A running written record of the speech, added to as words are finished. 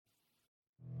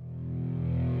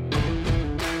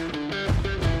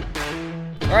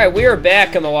All right, we are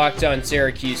back on the Locked On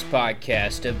Syracuse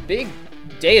podcast. A big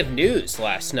day of news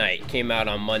last night came out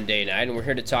on Monday night, and we're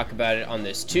here to talk about it on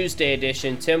this Tuesday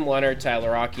edition. Tim Leonard,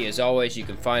 Tyler Rocky, as always. You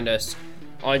can find us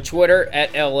on Twitter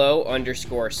at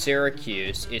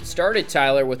LO_Syracuse. It started,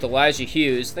 Tyler, with Elijah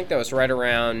Hughes. I think that was right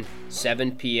around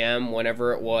 7 p.m.,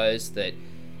 whenever it was, that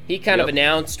he kind of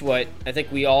announced what I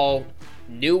think we all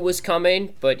knew was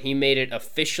coming, but he made it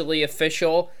officially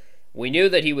official. We knew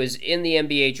that he was in the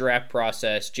NBA draft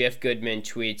process. Jeff Goodman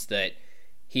tweets that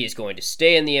he is going to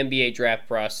stay in the NBA draft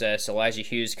process. Elijah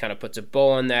Hughes kind of puts a bow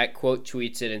on that, quote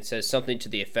tweets it, and says something to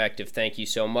the effect of "Thank you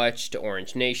so much to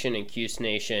Orange Nation and Cuse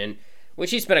Nation,"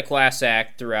 which he's been a class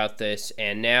act throughout this.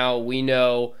 And now we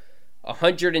know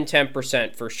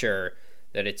 110% for sure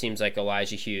that it seems like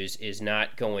Elijah Hughes is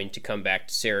not going to come back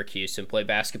to Syracuse and play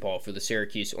basketball for the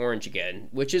Syracuse Orange again,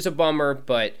 which is a bummer,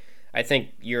 but I think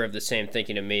you're of the same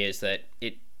thinking to me, is that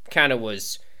it kind of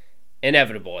was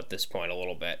inevitable at this point a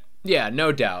little bit. Yeah,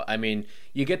 no doubt. I mean,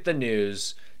 you get the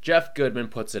news, Jeff Goodman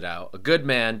puts it out, a good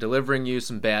man delivering you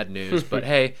some bad news, but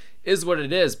hey, is what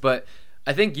it is. But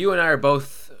I think you and I are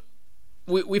both,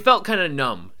 we felt kind of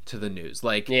numb to the news.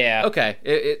 Like, yeah,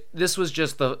 okay, this was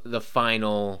just the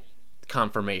final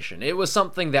confirmation. It was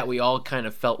something that we all kind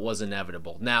of felt was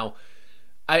inevitable. Now,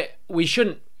 we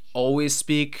shouldn't always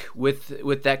speak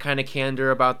with that kind of candor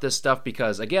about this stuff,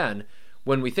 because again,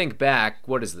 when we think back,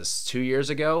 what is this, 2 years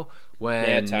ago,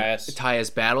 when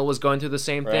Tyus Battle was going through the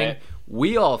same thing,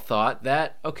 we all thought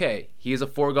that, okay, he's a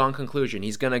foregone conclusion,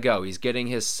 he's gonna go, he's getting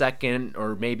his second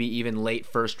or maybe even late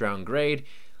first round grade,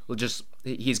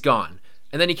 he's gone.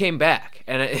 And then he came back,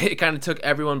 and it kind of took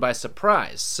everyone by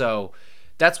surprise. So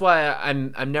that's why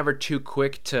I'm never too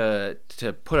quick to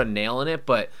put a nail in it.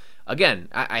 But again,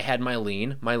 I had my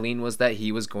lean. My lean was that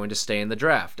he was going to stay in the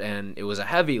draft, and it was a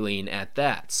heavy lean at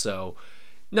that. So,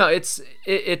 no, it's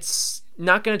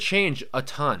not going to change a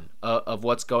ton of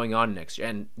what's going on next year.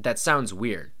 And that sounds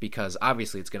weird, because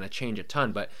obviously it's going to change a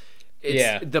ton, but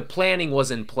the planning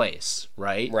was in place,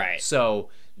 right? Right. So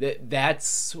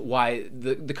that's why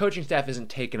the coaching staff isn't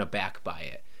taken aback by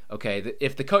it. Okay,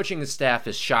 if the coaching staff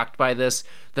is shocked by this,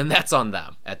 then that's on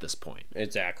them at this point.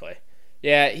 Exactly.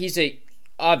 Yeah, he's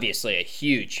obviously a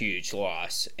huge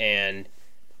loss, and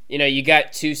you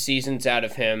got 2 seasons out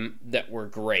of him that were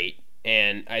great,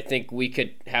 and I think we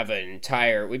could have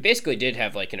we basically did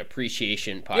have like an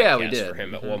appreciation podcast for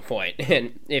him at one point,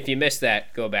 and if you missed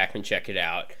that, go back and check it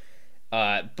out.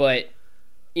 But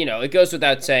it goes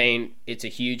without saying it's a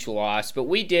huge loss, but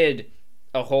we did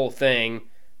a whole thing,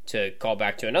 to call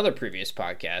back to another previous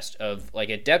podcast, of like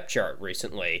a depth chart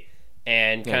recently,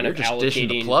 and kind of just allocating dishing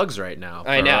the plugs right now.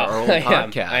 I know. Our old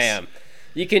podcast. I am.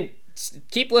 You can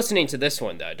keep listening to this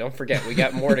one though. Don't forget, we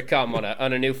got more to come on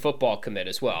a new football commit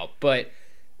as well. But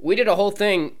we did a whole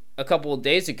thing a couple of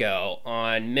days ago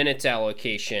on minutes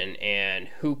allocation and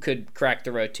who could crack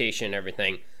the rotation and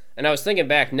everything. And I was thinking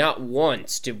back, not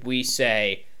once did we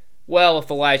say, well, if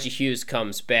Elijah Hughes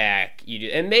comes back, you do.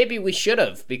 And maybe we should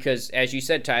have, because as you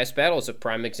said, Tyus Battle is a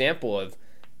prime example of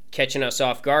catching us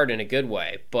off guard in a good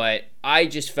way. But I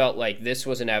just felt like this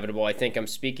was inevitable. I think I'm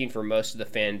speaking for most of the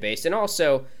fan base. And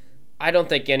also, I don't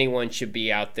think anyone should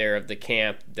be out there of the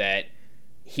camp that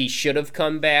he should have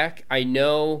come back. I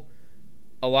know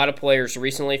a lot of players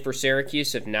recently for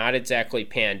Syracuse have not exactly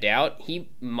panned out. He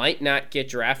might not get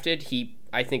drafted.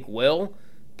 I think will,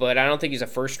 but I don't think he's a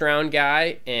first-round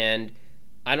guy, and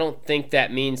I don't think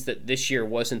that means that this year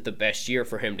wasn't the best year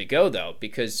for him to go, though,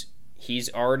 because he's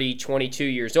already 22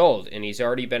 years old, and he's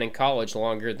already been in college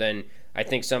longer than I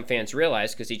think some fans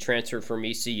realize, because he transferred from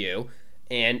ECU,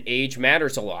 and age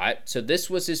matters a lot, so this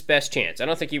was his best chance. I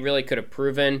don't think he really could have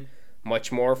proven much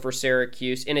more for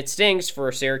Syracuse, and it stings for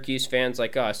Syracuse fans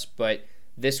like us, but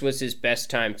this was his best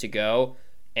time to go.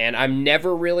 And I'm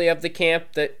never really of the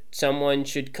camp that someone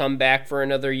should come back for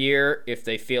another year if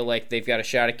they feel like they've got a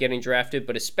shot at getting drafted,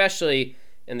 but especially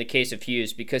in the case of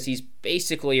Hughes, because he's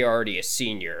basically already a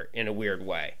senior in a weird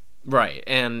way. Right,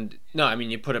 and no, I mean,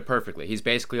 you put it perfectly. He's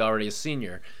basically already a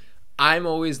senior. I'm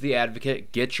always the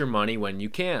advocate, get your money when you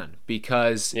can,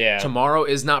 because tomorrow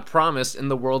is not promised in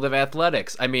the world of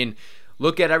athletics. I mean,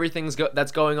 look at everything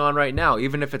that's going on right now.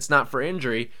 Even if it's not for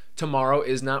injury, tomorrow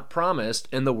is not promised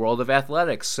in the world of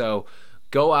athletics. So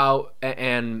go out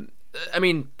and, I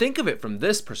mean, think of it from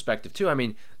this perspective too. I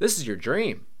mean, this is your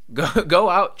dream.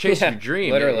 Go out, chase your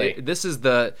dream. Literally. This is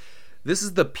the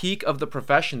peak of the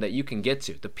profession that you can get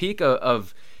to. The peak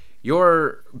of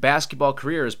your basketball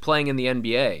career is playing in the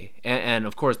NBA. And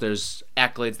of course, there's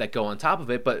accolades that go on top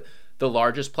of it, but the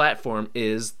largest platform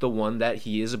is the one that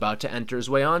he is about to enter his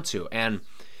way onto. And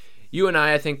you and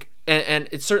I think, and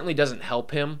it certainly doesn't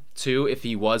help him too if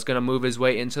he was going to move his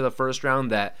way into the first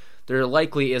round, that there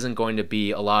likely isn't going to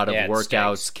be a lot of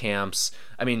workouts, camps.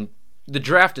 I mean, the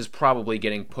draft is probably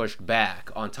getting pushed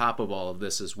back on top of all of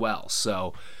this as well.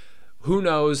 So who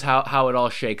knows how it all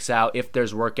shakes out, if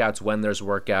there's workouts, when there's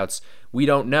workouts. We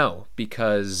don't know,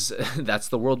 because that's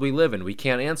the world we live in. We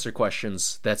can't answer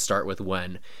questions that start with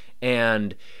when.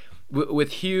 And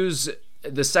with Hughes,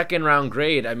 the second round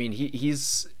grade, I mean,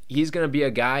 he's going to be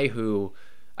a guy who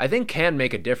I think can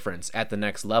make a difference at the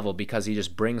next level, because he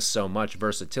just brings so much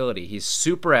versatility. He's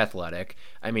super athletic.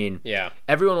 I mean,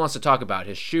 everyone wants to talk about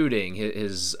his shooting,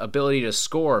 his ability to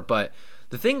score, but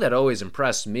the thing that always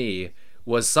impressed me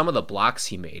was some of the blocks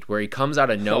he made, where he comes out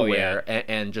of nowhere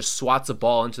and just swats a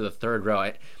ball into the third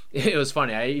row. It was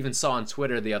funny. I even saw on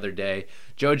Twitter the other day,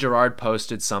 Joe Girard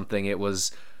posted something. It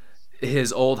was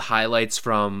his old highlights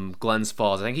from Glens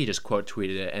Falls. I think he just quote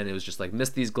tweeted it, and it was just like,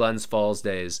 "Miss these Glens Falls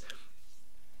days."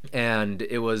 And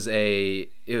it was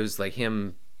like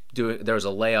him doing, there was a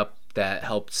layup that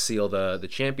helped seal the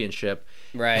championship.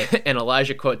 Right. And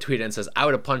Elijah quote tweeted and says, "I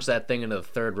would have punched that thing into the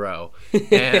third row."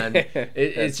 And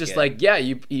it's just good. Like, yeah,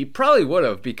 you probably would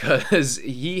have, because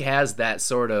he has that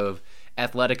sort of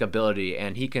athletic ability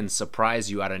and he can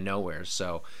surprise you out of nowhere.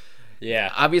 So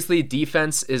yeah, obviously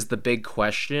defense is the big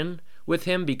question with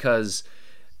him, because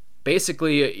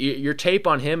basically your tape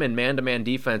on him in man-to-man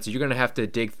defense, you're going to have to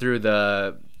dig through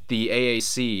the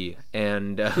AAC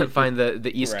and find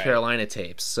the East Carolina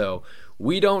tapes. So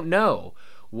we don't know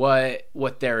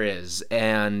what there is,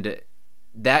 and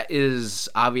that is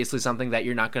obviously something that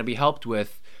you're not going to be helped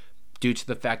with due to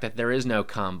the fact that there is no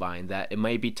combine, that it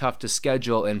might be tough to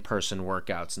schedule in-person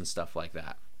workouts and stuff like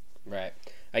that. Right.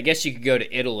 I guess you could go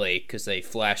to Italy, because they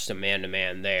flashed some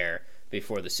man-to-man there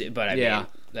before the season, but I mean,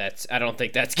 I don't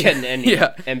think that's getting any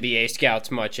NBA scouts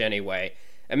much anyway.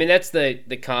 I mean, that's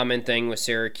the common thing with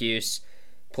Syracuse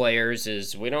players,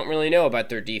 is we don't really know about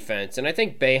their defense. And I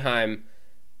think Boeheim,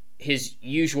 his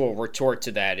usual retort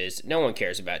to that is, no one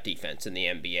cares about defense in the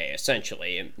NBA,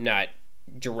 essentially. Not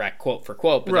direct quote for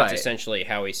quote, but that's essentially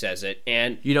how he says it.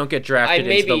 And you don't get drafted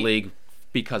into the league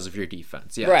because of your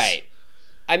defense. Yes. Right.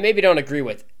 I maybe don't agree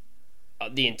with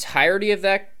the entirety of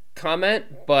that comment,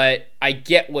 but I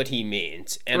get what he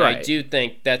means, and I do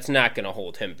think that's not going to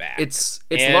hold him back. It's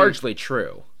largely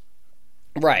true.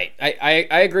 Right.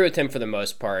 I agree with him for the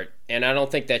most part, and I don't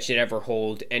think that should ever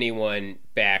hold anyone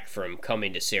back from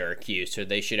coming to Syracuse, or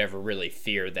they should ever really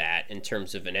fear that in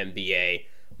terms of an NBA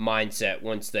mindset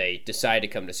once they decide to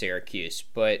come to Syracuse.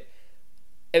 But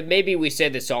maybe we say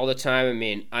this all the time. I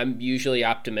mean, I'm usually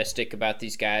optimistic about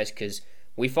these guys because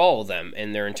we follow them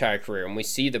in their entire career, and we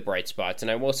see the bright spots. And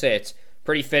I will say it's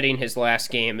pretty fitting his last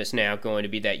game is now going to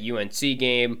be that UNC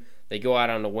game. They go out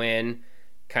on a win,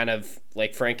 kind of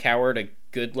like Frank Howard, a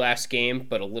good last game,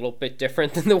 but a little bit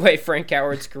different than the way Frank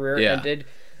Howard's career ended.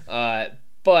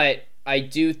 But I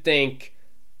do think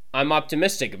I'm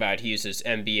optimistic about Hughes'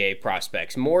 NBA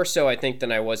prospects, more so I think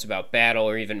than I was about Battle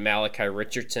or even Malachi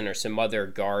Richardson or some other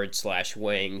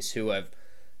guards/wings who have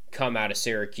come out of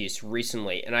Syracuse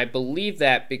recently. And I believe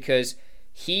that because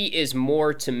he is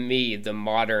more, to me, the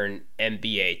modern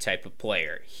NBA type of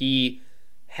player. He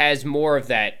has more of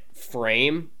that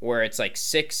frame where it's like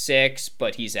 6'6",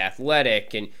 but he's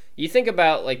athletic. And you think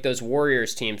about like those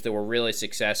Warriors teams that were really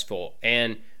successful,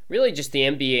 and really just the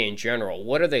NBA in general.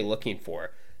 What are they looking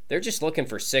for? They're just looking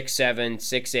for 6'7",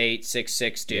 6'8",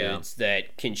 6'6" dudes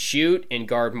that can shoot and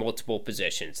guard multiple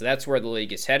positions. That's where the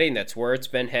league is heading. That's where it's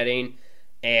been heading.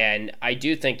 And I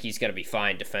do think he's going to be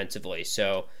fine defensively.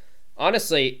 So,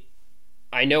 honestly,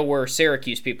 I know we're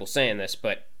Syracuse people saying this,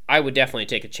 but I would definitely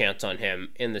take a chance on him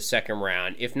in the second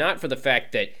round, if not for the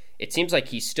fact that it seems like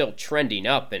he's still trending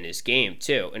up in his game,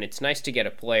 too. And it's nice to get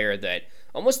a player that,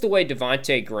 almost the way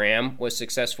Devontae Graham was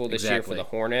successful this year for the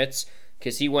Hornets,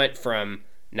 because he went from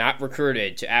not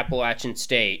recruited to Appalachian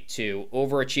State to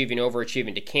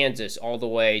overachieving to Kansas, all the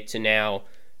way to now.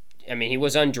 I mean, he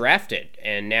was undrafted,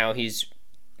 and now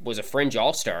was a fringe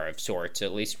all-star of sorts,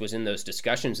 at least was in those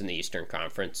discussions in the Eastern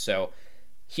Conference. So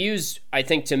Hughes, I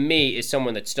think, to me, is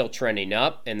someone that's still trending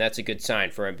up, and that's a good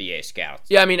sign for NBA scouts.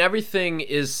 Yeah, I mean, everything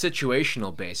is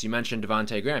situational based. You mentioned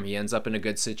Devontae Graham. He ends up in a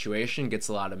good situation, gets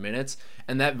a lot of minutes,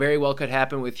 and that very well could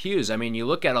happen with Hughes. I mean, you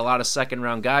look at a lot of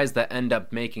second-round guys that end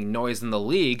up making noise in the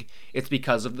league, it's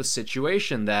because of the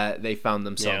situation that they found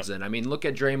themselves in. I mean, look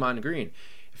at Draymond Green.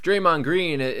 If Draymond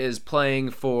Green is playing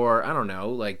for, I don't know,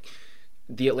 like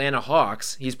the Atlanta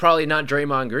Hawks, he's probably not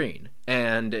Draymond Green.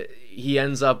 And he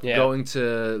ends up going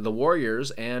to the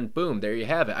Warriors, and boom, there you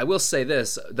have it. I will say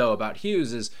this, though, about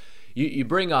Hughes is, you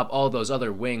bring up all those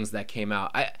other wings that came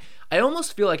out. I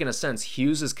almost feel like in a sense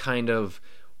Hughes is kind of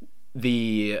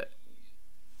the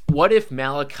what if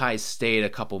Malachi stayed a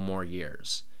couple more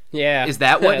years? Yeah. Is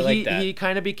that what like that. he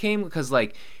kind of became? Because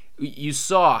like you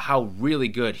saw how really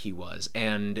good he was,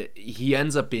 and he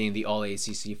ends up being the All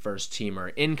ACC first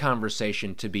teamer in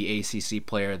conversation to be ACC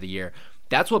Player of the Year.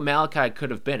 That's what Malachi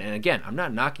could have been. And again, I'm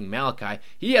not knocking Malachi.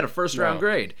 He had a first-round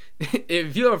grade.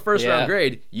 If you have a first-round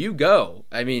grade, you go.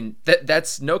 I mean,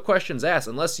 that's no questions asked,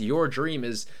 unless your dream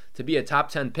is to be a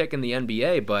top 10 pick in the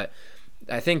NBA. But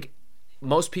I think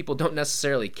most people don't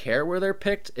necessarily care where they're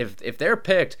picked. If they're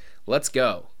picked, let's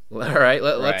go. All right,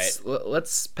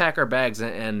 let's pack our bags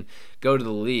and go to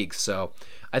the league. So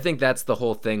I think that's the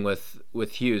whole thing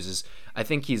with Hughes is I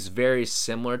think he's very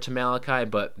similar to Malachi,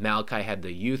 but Malachi had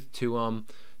the youth to him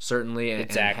certainly and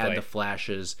had the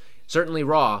flashes, certainly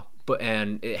raw,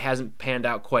 and it hasn't panned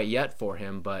out quite yet for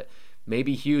him. But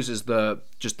maybe Hughes is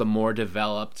just the more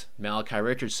developed Malachi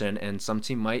Richardson, and some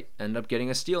team might end up getting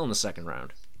a steal in the second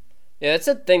round. Yeah, that's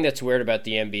the thing that's weird about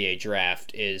the NBA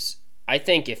draft is I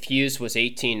think if Hughes was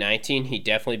 18, 19, he'd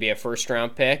definitely be a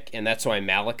first-round pick, and that's why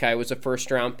Malachi was a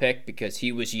first-round pick, because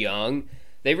he was young.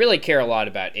 They really care a lot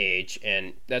about age,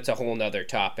 and that's a whole nother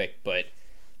topic, but,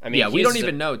 I mean... Yeah, we don't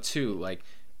even know, too, like,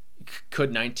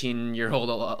 could 19-year-old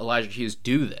Elijah Hughes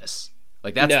do this?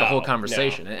 Like, that's the whole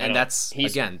conversation, and that's,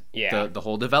 again, the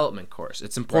whole development course.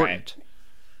 It's important.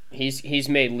 Right. He's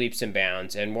made leaps and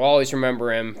bounds, and we'll always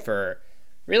remember him for...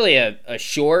 really a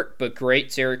short but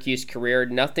great Syracuse career.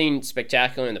 Nothing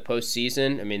spectacular in the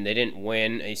postseason. I mean, they didn't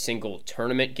win a single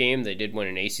tournament game. They did win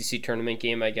an ACC tournament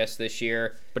game, I guess, this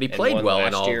year. But he played well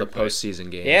in all the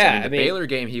postseason games. Yeah, I mean, the Baylor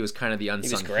game, he was kind of the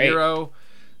unsung hero.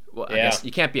 Well, I guess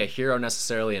you can't be a hero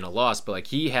necessarily in a loss, but like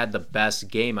he had the best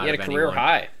game out of anyone. He had a career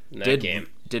high in that game.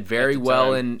 Did very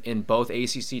well in both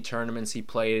ACC tournaments he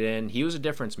played in. He was a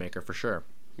difference maker for sure.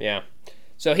 Yeah.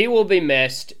 So he will be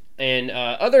missed. And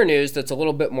other news that's a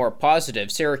little bit more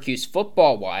positive, Syracuse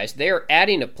football-wise, they are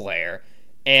adding a player,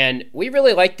 and we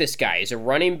really like this guy. He's a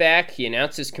running back. He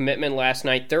announced his commitment last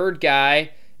night. Third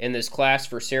guy in this class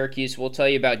for Syracuse. We'll tell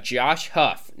you about Josh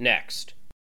Huff next.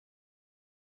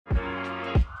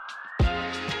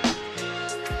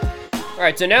 All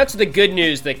right, so now to the good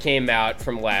news that came out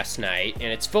from last night,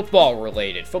 and it's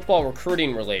football-related, football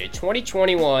recruiting-related.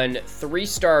 2021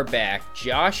 three-star back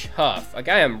Josh Huff, a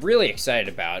guy I'm really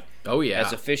excited about. Oh, yeah.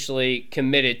 Has officially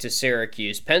committed to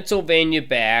Syracuse. Pennsylvania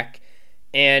back,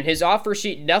 and his offer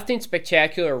sheet, nothing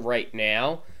spectacular right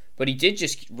now, but he did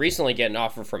just recently get an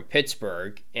offer from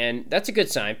Pittsburgh, and that's a good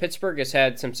sign. Pittsburgh has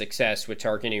had some success with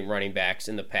targeting running backs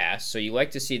in the past, so you like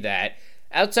to see that.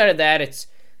 Outside of that, it's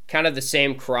kind of the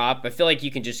same crop. I feel like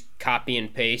you can just copy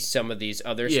and paste some of these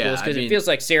other schools because it feels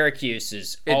like Syracuse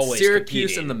is always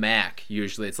Syracuse competing. And the MAC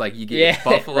usually. It's like you get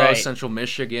Buffalo, right. Central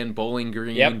Michigan, Bowling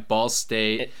Green, Ball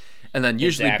State, and then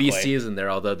usually BC is in there,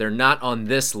 although they're not on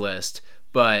this list.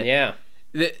 But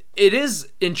it is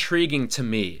intriguing to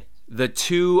me, the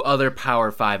two other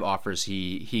Power 5 offers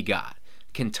he got,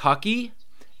 Kentucky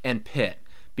and Pitt,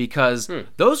 because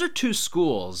those are two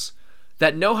schools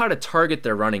that know how to target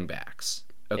their running backs.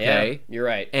 Okay? Yeah, you're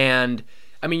right. And,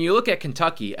 I mean, you look at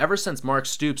Kentucky, ever since Mark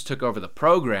Stoops took over the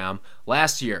program,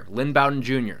 last year, Lynn Bowden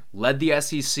Jr. led the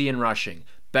SEC in rushing.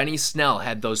 Benny Snell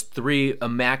had those 3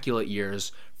 immaculate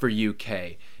years for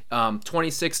UK.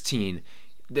 2016,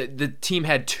 the team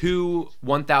had 2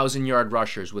 1,000-yard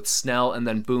rushers with Snell and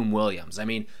then Boom Williams. I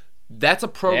mean, that's a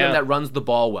program that runs the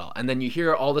ball well. And then you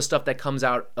hear all the stuff that comes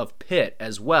out of Pitt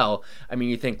as well. I mean,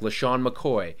 you think LaShawn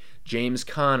McCoy, James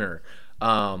Conner,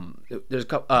 there's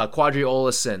Quadri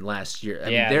Olison last year. I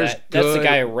mean, there's that's the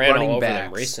guy who ran all over backs.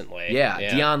 them recently. Yeah,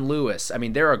 Deion Lewis. I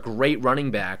mean, there are great running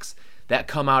backs that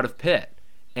come out of Pitt.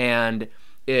 And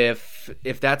if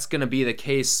that's going to be the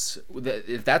case,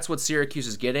 if that's what Syracuse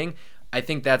is getting, I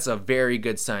think that's a very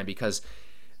good sign because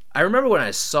I remember when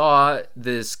I saw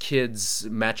this kid's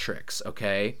metrics,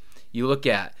 okay? You look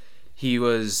at, he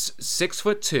was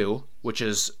 6'2", which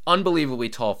is unbelievably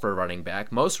tall for a running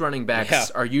back. Most running backs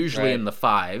are usually in the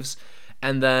 5s.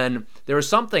 And then there was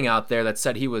something out there that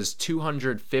said he was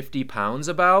 250 pounds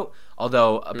about,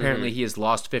 although apparently he has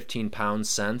lost 15 pounds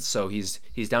since, so he's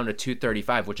down to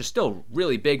 235, which is still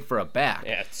really big for a back.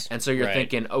 And so you're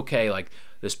thinking, okay, like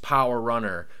this power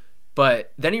runner.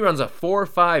 But then he runs a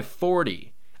 4.5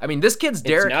 40. I mean, this kid's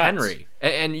Derrick Henry.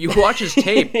 And you watch his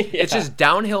tape, it's just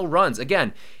downhill runs.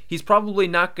 Again, he's probably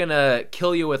not going to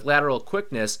kill you with lateral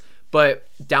quickness, but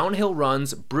downhill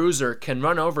runs, bruiser, can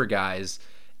run over guys.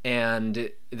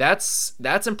 And that's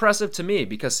impressive to me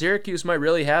because Syracuse might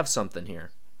really have something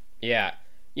here. Yeah.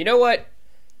 You know what?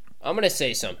 I'm going to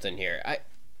say something here.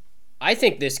 I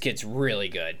think this kid's really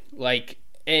good. Like,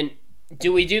 and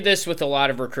do we do this with a lot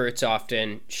of recruits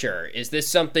often? Sure. Is this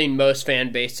something most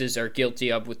fan bases are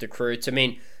guilty of with recruits? I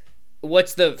mean,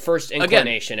 what's the first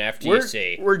inclination after you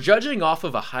see? We're judging off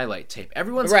of a highlight tape.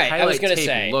 Everyone's Right, highlight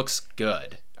tape looks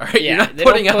good. All right, Yeah, you're not they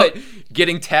putting don't out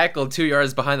getting tackled 2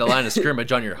 yards behind the line of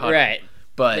scrimmage on your huddle. Right.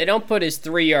 But They don't put his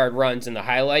 3-yard runs in the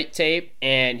highlight tape,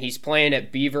 and he's playing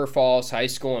at Beaver Falls High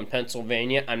School in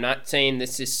Pennsylvania. I'm not saying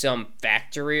this is some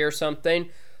factory or something,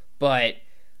 but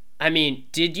I mean,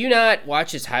 did you not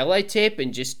watch his highlight tape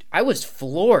and just? I was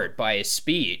floored by his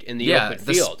speed in the open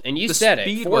field, and you said it.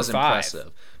 4.5 speed was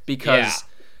impressive because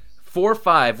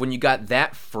 4.5 when you got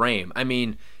that frame. I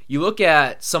mean, you look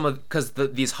at some of because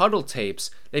these huddle tapes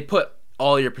they put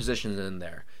all your positions in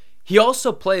there. He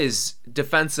also plays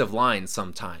defensive line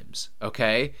sometimes,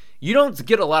 okay? You don't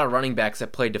get a lot of running backs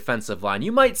that play defensive line.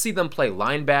 You might see them play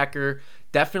linebacker,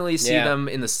 definitely see them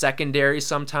in the secondary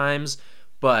sometimes,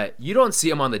 but you don't see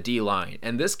him on the D-line.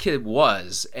 And this kid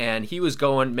was, and he was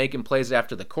making plays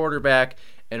after the quarterback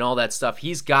and all that stuff.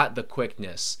 He's got the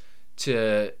quickness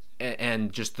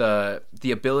and just the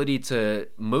ability to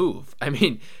move. I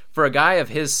mean, for a guy of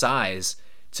his size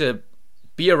to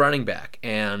be a running back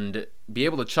and be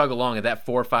able to chug along at that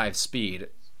 4.5 speed,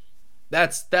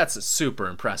 that's super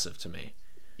impressive to me.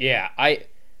 Yeah,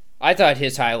 I thought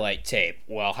his highlight tape,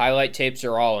 well, highlight tapes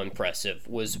are all impressive,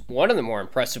 was one of the more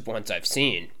impressive ones I've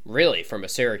seen, really, from a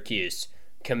Syracuse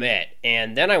commit.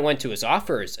 And then I went to his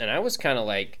offers, and I was kind of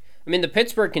like, I mean, the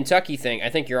Pittsburgh, Kentucky thing, I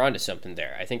think you're onto something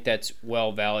there. I think that's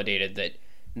well validated that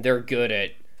they're good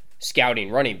at scouting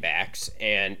running backs,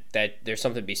 and that there's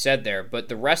something to be said there. But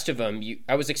the rest of them,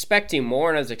 I was expecting more,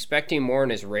 and I was expecting more in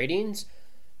his ratings.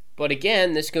 But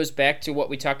again, this goes back to what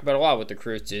we talk about a lot with the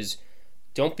recruits is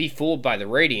don't be fooled by the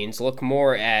ratings. Look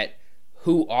more at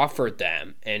who offered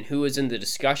them and who is in the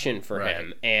discussion for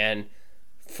him. And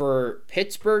for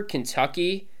Pittsburgh,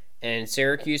 Kentucky, and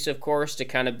Syracuse, of course, to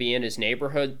kind of be in his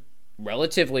neighborhood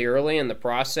relatively early in the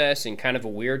process and kind of a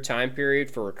weird time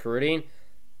period for recruiting,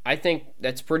 I think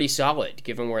that's pretty solid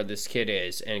given where this kid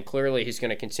is, and clearly he's going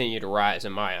to continue to rise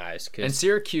in my eyes. And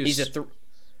Syracuse,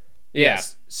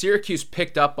 he's Syracuse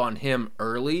picked up on him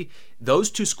early.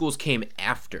 Those two schools came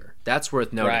after. That's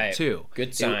worth noting too.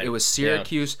 Good sign. It was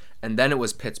Syracuse, and then it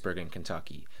was Pittsburgh and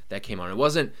Kentucky that came on. It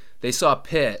wasn't. They saw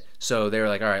Pitt, so they were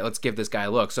like, "All right, let's give this guy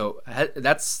a look." So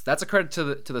that's a credit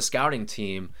to the scouting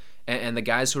team and the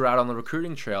guys who are out on the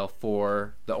recruiting trail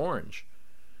for the Orange.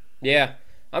 Yeah.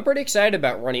 I'm pretty excited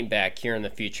about running back here in the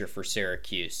future for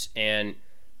Syracuse. And,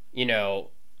 you know,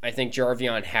 I think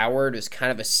Jarvion Howard is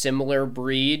kind of a similar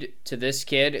breed to this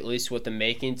kid, at least with the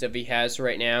makings of he has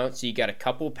right now. So you got a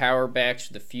couple power backs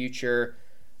for the future.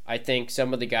 I think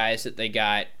some of the guys that they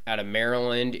got out of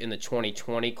Maryland in the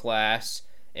 2020 class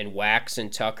and Wax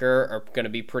and Tucker are going to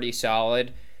be pretty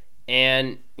solid.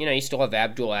 And, you know, you still have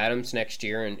Abdul Adams next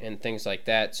year and things like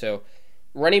that. So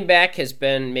running back has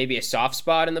been maybe a soft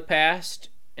spot in the past.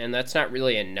 And that's not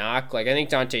really a knock. Like, I think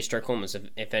Dante Strickland was,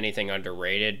 if anything,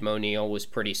 underrated. Mo Neal was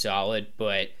pretty solid,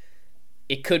 but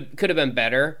it could have been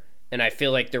better. And I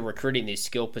feel like they're recruiting these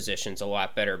skill positions a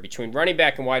lot better. Between running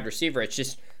back and wide receiver, it's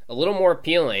just a little more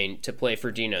appealing to play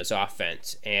for Dino's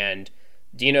offense. And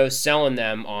Dino's selling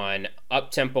them on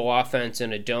up-tempo offense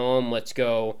in a dome. Let's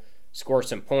go score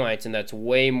some points. And that's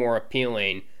way more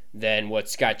appealing than what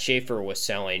Scott Schaefer was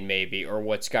selling, maybe, or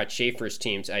what Scott Schaefer's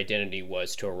team's identity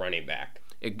was to a running back.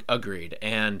 Agreed.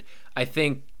 And I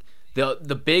think the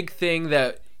big thing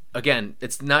that, again,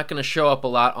 it's not going to show up a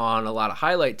lot on a lot of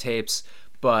highlight tapes,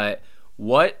 but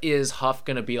what is Huff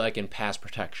going to be like in pass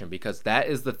protection? Because that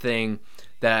is the thing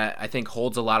that I think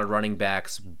holds a lot of running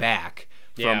backs back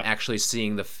from actually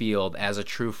seeing the field as a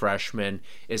true freshman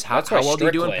is how well do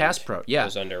you do in pass pro? Yeah.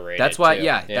 Was underrated that's why too.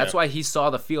 That's why he saw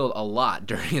the field a lot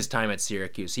during his time at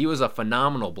Syracuse. He was a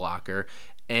phenomenal blocker,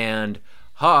 and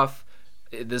Huff,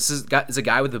 this is a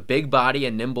guy with a big body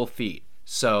and nimble feet.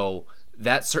 So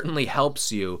that certainly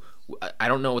helps you. I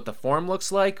don't know what the form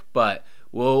looks like, but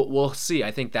we'll see.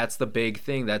 I think that's the big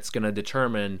thing that's going to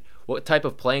determine what type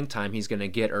of playing time he's going to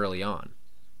get early on.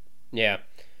 Yeah.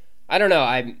 I don't know.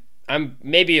 I'm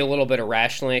maybe a little bit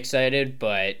irrationally excited,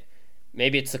 but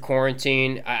maybe it's the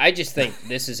quarantine. I just think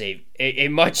this is a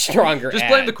much stronger Just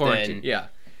blame the quarantine. Yeah.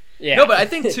 No, but I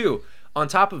think too, on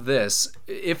top of this,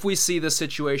 if we see the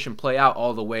situation play out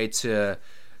all the way to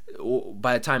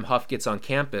by the time Huff gets on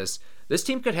campus, this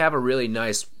team could have a really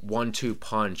nice 1-2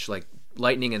 punch, like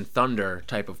lightning and thunder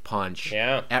type of punch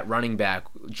at running back.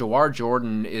 Jawar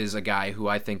Jordan is a guy who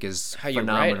I think is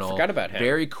phenomenal. Right. I forgot about him.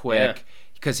 Very quick.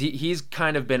 because he's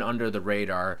kind of been under the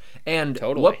radar. And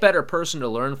Totally. what better person to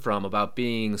learn from about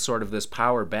being sort of this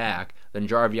power back than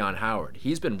Jarvion Howard?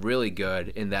 He's been really good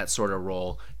in that sort of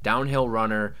role. Downhill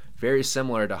runner, very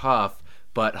similar to Huff,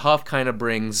 but Huff kind of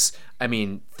brings,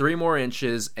 3 more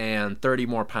inches and 30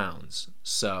 more pounds.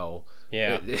 So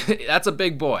yeah, that's a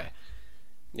big boy.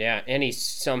 Yeah, and he's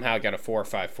somehow got a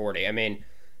 4.540.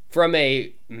 From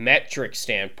a metric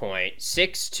standpoint,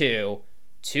 6'2",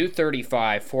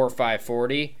 235,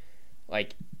 4.540,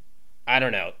 I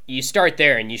don't know. You start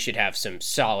there and you should have some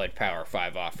solid Power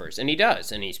 5 offers. And he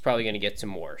does, and he's probably going to get some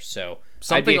more. So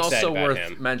something I'd be excited also about worth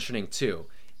him. mentioning, too.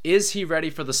 Is he ready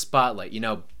for the spotlight?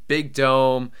 Big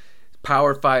dome,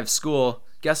 Power 5 school.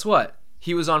 Guess what?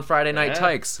 He was on Friday Night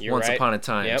Tykes once upon a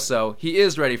time. Yep. So he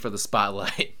is ready for the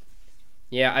spotlight.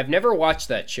 Yeah, I've never watched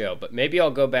that show, but maybe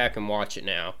I'll go back and watch it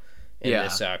now in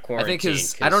this quarantine. I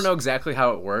think I don't know exactly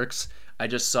how it works. I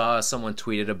just saw someone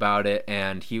tweeted about it,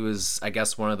 and he was, I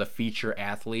guess, one of the feature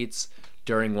athletes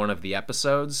during one of the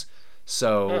episodes.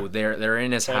 So they're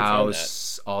in his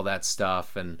house, all that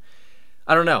stuff, and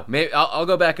I don't know. Maybe I'll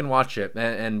go back and watch it,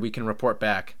 and we can report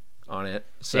back on it.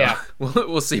 So yeah.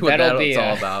 we'll see what that's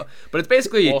all about. But it's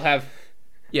basically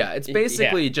it's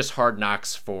basically just Hard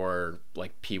Knocks for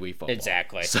Pee Wee football.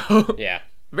 Exactly. So yeah,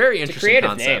 very interesting creative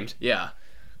concept. name. Yeah.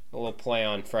 A little play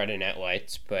on Friday Night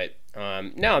Lights, but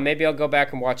no, maybe I'll go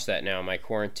back and watch that now in my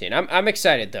quarantine. I'm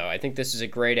excited though. I think this is a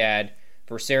great ad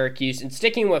for Syracuse. And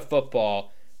sticking with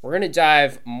football, we're going to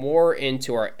dive more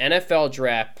into our NFL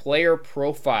Draft Player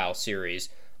Profile series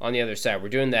on the other side. We're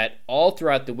doing that all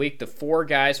throughout the week. The 4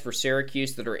 guys for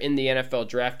Syracuse that are in the NFL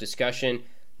Draft discussion.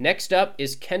 Next up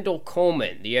is Kendall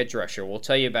Coleman, the edge rusher. We'll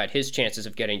tell you about his chances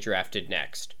of getting drafted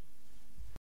next.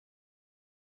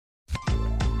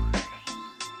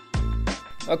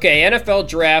 Okay, NFL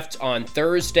Draft on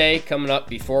Thursday coming up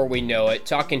before we know it.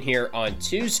 Talking here on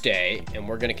Tuesday, and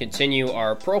we're going to continue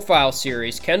our profile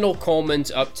series. Kendall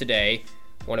Coleman's up today,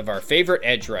 one of our favorite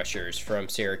edge rushers from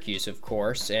Syracuse, of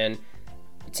course, and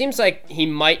it seems like he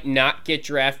might not get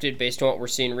drafted based on what we're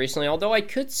seeing recently, although I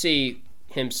could see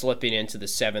him slipping into the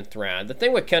 7th round. The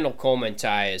thing with Kendall Coleman,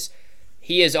 Ty, is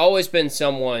he has always been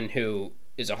someone who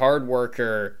is a hard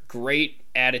worker, great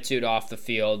attitude off the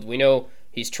field. We know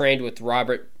he's trained with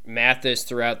Robert Mathis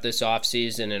throughout this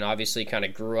offseason and obviously kind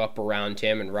of grew up around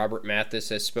him, and Robert Mathis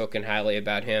has spoken highly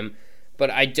about him.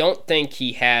 But I don't think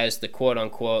he has the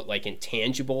quote-unquote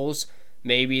intangibles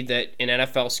maybe that an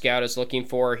NFL scout is looking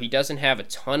for. He doesn't have a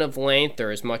ton of length,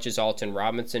 or as much as Alton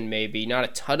Robinson maybe, not a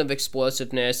ton of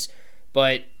explosiveness,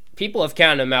 but people have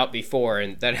counted him out before,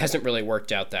 and that hasn't really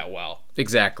worked out that well.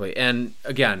 Exactly. And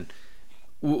again,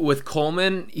 with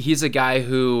Coleman, he's a guy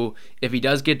who, if he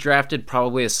does get drafted,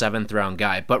 probably a 7th round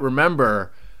guy. But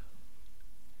remember,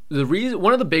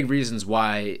 one of the big reasons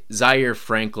why Zaire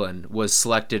Franklin was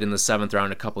selected in the 7th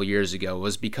round a couple years ago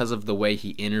was because of the way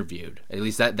he interviewed. At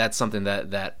least that's something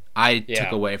that I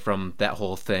took away from that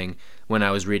whole thing when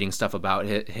I was reading stuff about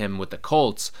him with the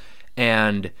Colts.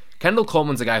 And Kendall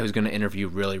Coleman's a guy who's going to interview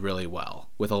really, really well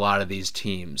with a lot of these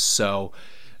teams. So,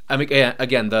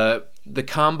 again, the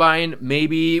combine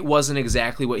maybe wasn't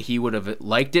exactly what he would have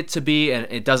liked it to be, and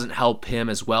it doesn't help him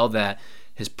as well that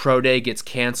his pro day gets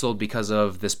canceled because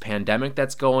of this pandemic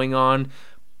that's going on.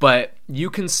 But you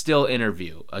can still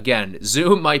interview. Again,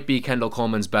 Zoom might be Kendall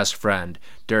Coleman's best friend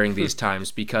during these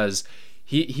times because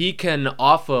he can,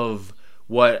 off of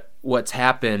what's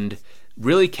happened,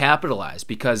 really capitalize,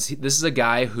 because this is a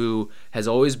guy who has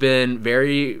always been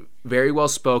very, very well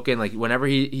spoken. Whenever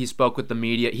he spoke with the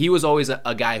media, he was always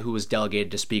a guy who was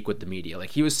delegated to speak with the media.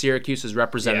 He was Syracuse's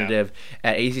representative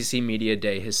at ACC Media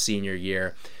Day his senior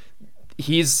year.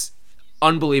 He's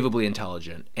unbelievably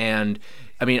intelligent, and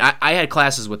I had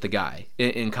classes with the guy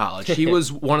in college. He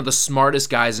was one of the smartest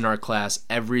guys in our class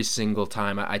every single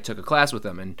time I took a class with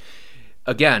him. And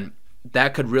again,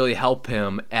 that could really help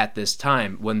him at this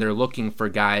time when they're looking for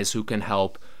guys who can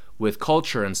help with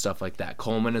culture and stuff like that.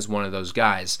 Coleman is one of those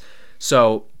guys.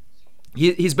 So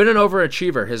he's been an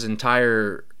overachiever his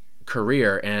entire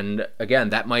career, and again,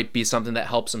 that might be something that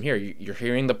helps him here. You're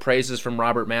hearing the praises from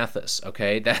Robert Mathis,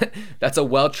 okay? That's a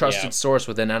well-trusted source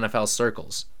within NFL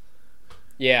circles.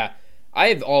 Yeah,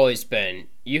 I've always been,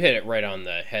 you hit it right on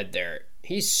the head there,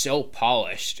 he's so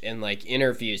polished in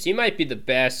interviews. He might be the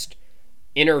best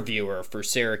interviewer for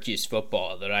Syracuse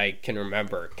football that I can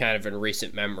remember kind of in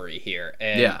recent memory here.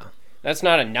 And that's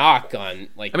not a knock on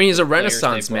he's a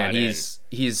Renaissance man.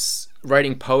 He's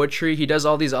writing poetry. He does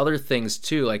all these other things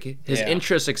too. His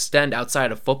interests extend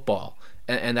outside of football,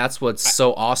 and that's what's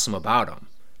so awesome about him.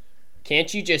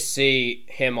 can't you just see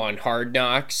him on Hard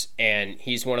Knocks, and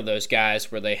he's one of those guys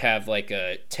where they have like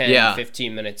a 10,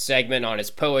 15-minute segment on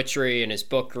his poetry and his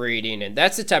book reading, and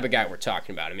that's the type of guy we're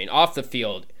talking about. I mean, off the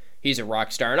field, he's a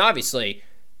rock star, and obviously,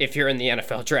 if you're in the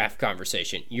NFL draft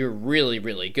conversation, you're really,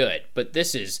 really good. But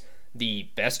this is the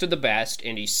best of the best,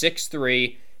 and he's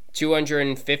 6'3",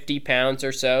 250 pounds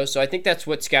or so. So I think that's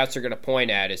what scouts are going to point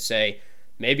at, is say,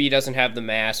 maybe he doesn't have the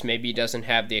mass, maybe he doesn't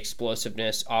have the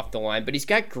explosiveness off the line, but he's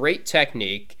got great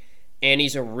technique, and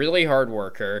he's a really hard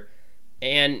worker.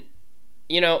 And,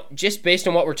 just based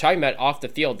on what we're talking about off the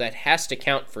field, that has to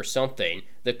count for something.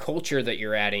 The culture that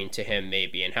you're adding to him,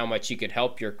 maybe, and how much he could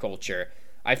help your culture.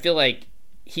 I feel like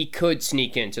he could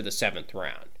sneak into the 7th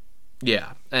round.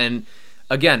 Yeah, and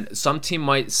again, some team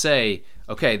might say,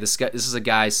 okay, this is a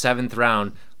guy 7th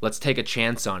round, let's take a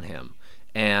chance on him.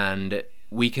 And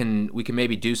we can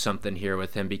maybe do something here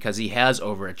with him because he has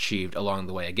overachieved along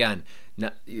the way. Again,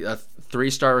 a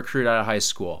 3-star recruit out of high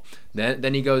school.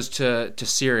 Then he goes to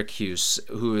Syracuse,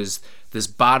 who is this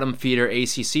bottom feeder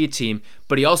ACC team,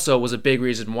 but he also was a big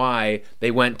reason why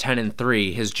they went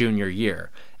 10-3 his junior year.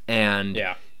 And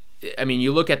yeah. I mean,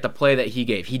 you look at the play that he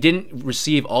gave. He didn't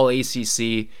receive all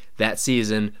ACC that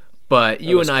season, but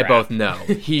you and I both know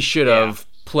he should have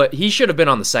he should have been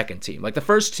on the second team. Like the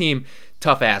first team,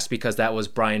 tough ass because that was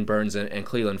Brian Burns and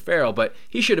Cleveland Farrell, but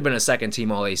he should have been a second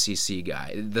team all ACC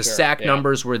guy. The sack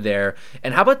numbers were there.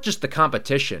 And how about just the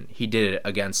competition he did it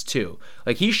against too?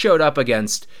 Like he showed up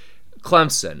against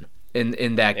Clemson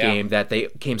in that game that they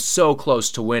came so close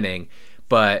to winning,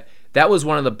 but that was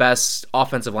one of the best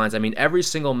offensive lines. I mean, every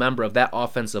single member of that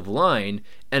offensive line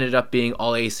ended up being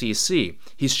all ACC.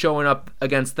 He's showing up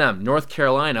against them. North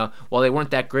Carolina, while they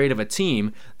weren't that great of a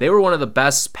team, they were one of the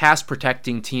best pass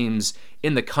protecting teams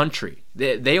in the country.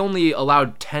 They only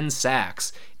allowed 10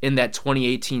 sacks in that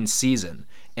 2018 season,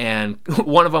 and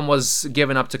one of them was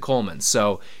given up to Coleman.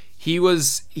 So he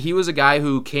was a guy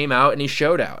who came out and he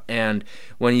showed out. And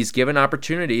when he's given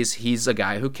opportunities, he's a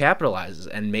guy who capitalizes.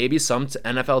 And maybe some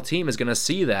NFL team is going to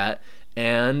see that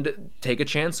and take a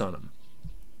chance on him.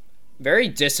 Very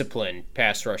disciplined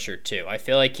pass rusher, too. I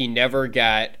feel like he never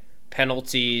got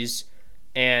penalties.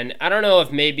 And I don't know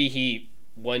if maybe he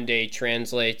one day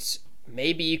translates.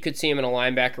 Maybe you could see him in a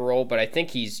linebacker role, but I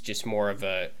think he's just more of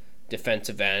a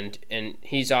defensive end. And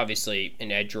he's obviously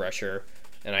an edge rusher.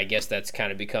 And I guess that's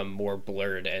kind of become more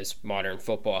blurred as modern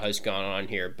football has gone on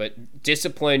here. But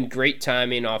disciplined, great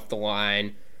timing off the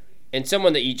line, and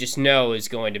someone that you just know is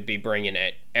going to be bringing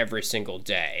it every single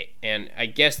day. And I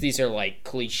guess these are like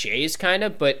cliches kind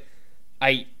of, but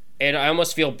I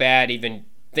almost feel bad even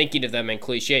thinking of them in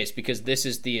cliches because this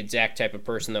is the exact type of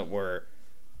person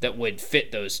that would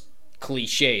fit those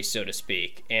cliches, so to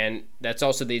speak. And that's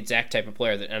also the exact type of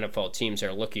player that NFL teams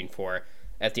are looking for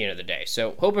at the end of the day.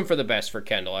 So hoping for the best for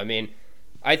Kendall. I mean,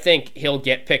 I think he'll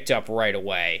get picked up right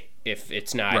away if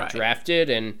it's not drafted.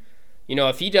 And,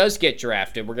 if he does get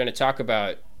drafted, we're going to talk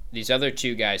about these other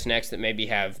two guys next that maybe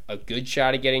have a good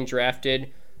shot at getting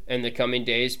drafted in the coming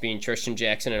days, being Tristan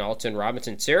Jackson and Alton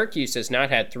Robinson. Syracuse has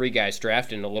not had 3 guys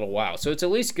drafted in a little while. So it's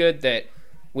at least good that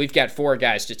we've got 4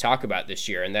 guys to talk about this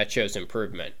year, and that shows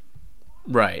improvement.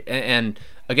 Right. And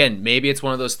again, maybe it's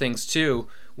one of those things, too,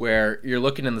 where you're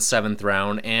looking in the 7th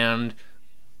round, and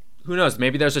who knows,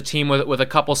 maybe there's a team with a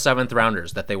couple 7th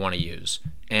rounders that they want to use,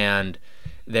 and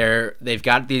they've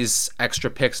got these extra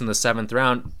picks in the 7th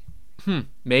round.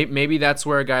 Maybe that's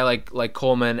where a guy like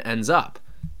Coleman ends up,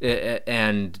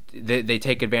 and they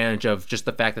take advantage of just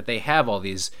the fact that they have all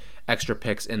these extra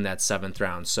picks in that 7th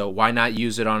round. So why not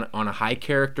use it on a high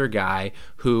character guy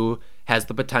who has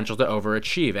the potential to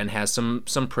overachieve and has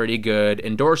some pretty good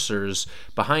endorsers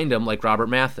behind him like Robert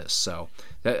Mathis. So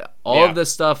all of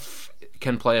this stuff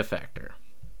can play a factor.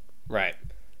 Right.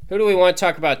 Who do we want to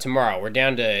talk about tomorrow? We're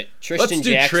down to Tristan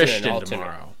Jackson and Alton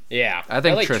tomorrow. Yeah. I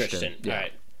think like Tristan. Yeah. All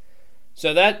right.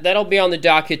 So that'll be on the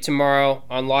docket tomorrow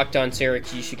on Locked On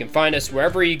Syracuse. You can find us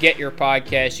wherever you get your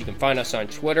podcasts. You can find us on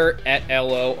Twitter at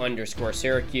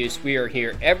 @LO_Syracuse. We are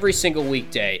here every single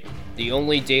weekday, the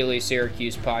only daily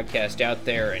Syracuse podcast out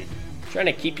there, and trying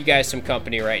to keep you guys some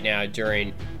company right now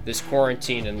during this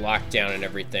quarantine and lockdown and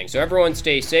everything. So everyone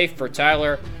stay safe. For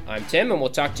Tyler, I'm Tim, and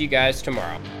we'll talk to you guys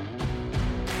tomorrow.